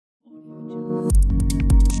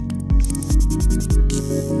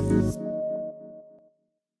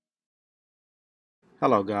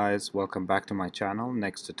Hello guys, welcome back to my channel,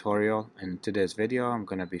 NexTutorial. In today's video I'm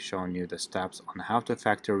going to be showing you the steps on how to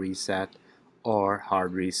factory reset or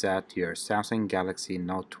hard reset your Samsung Galaxy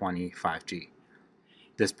Note 20 5G.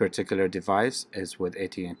 This particular device is with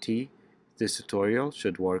AT&T. This tutorial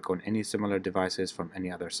should work on any similar devices from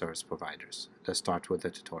any other service providers. Let's start with the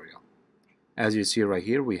tutorial. As you see right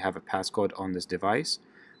here, we have a passcode on this device.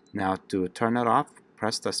 Now to turn it off,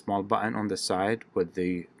 press the small button on the side with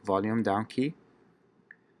the volume down key.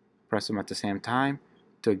 Press them at the same time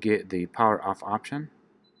to get the power off option.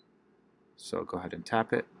 So go ahead and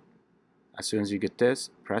tap it. As soon as you get this,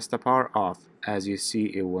 press the power off. As you see,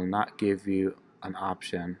 it will not give you an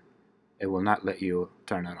option. It will not let you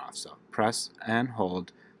turn it off. So press and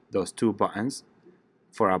hold those two buttons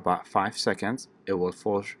for about 5 seconds. It will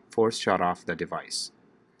force shut off the device.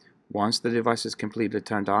 Once the device is completely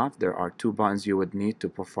turned off, there are two buttons you would need to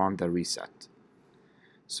perform the reset.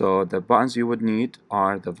 So the buttons you would need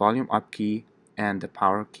are the volume up key and the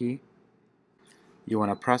power key. You want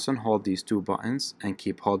to press and hold these two buttons and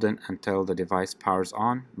keep holding until the device powers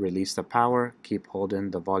on. Release the power, keep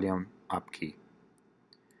holding the volume up key.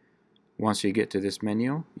 Once you get to this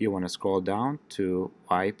menu, you want to scroll down to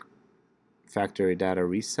wipe factory data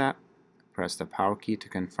reset. Press the power key to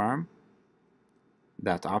confirm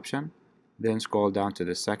that option. Then scroll down to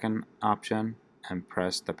the second option and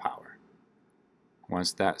press the power.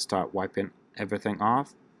 Once that, start wiping everything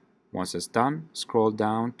off. Once it's done, scroll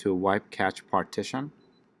down to wipe cache partition.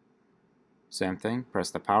 Same thing, press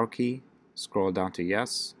the power key, scroll down to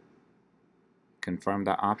yes, confirm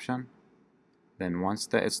that option. Then once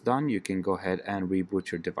that is done, you can go ahead and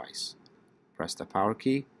reboot your device. Press the power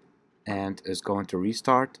key and it's going to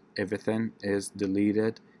restart. Everything is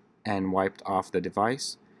deleted and wiped off the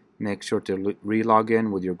device. Make sure to re-log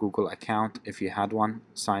in with your Google account if you had one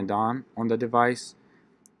signed on the device.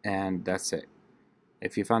 And that's it.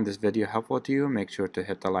 If you found this video helpful to you, make sure to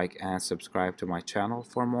hit the like and subscribe to my channel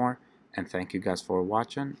for more. And thank you guys for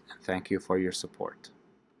watching, and thank you for your support.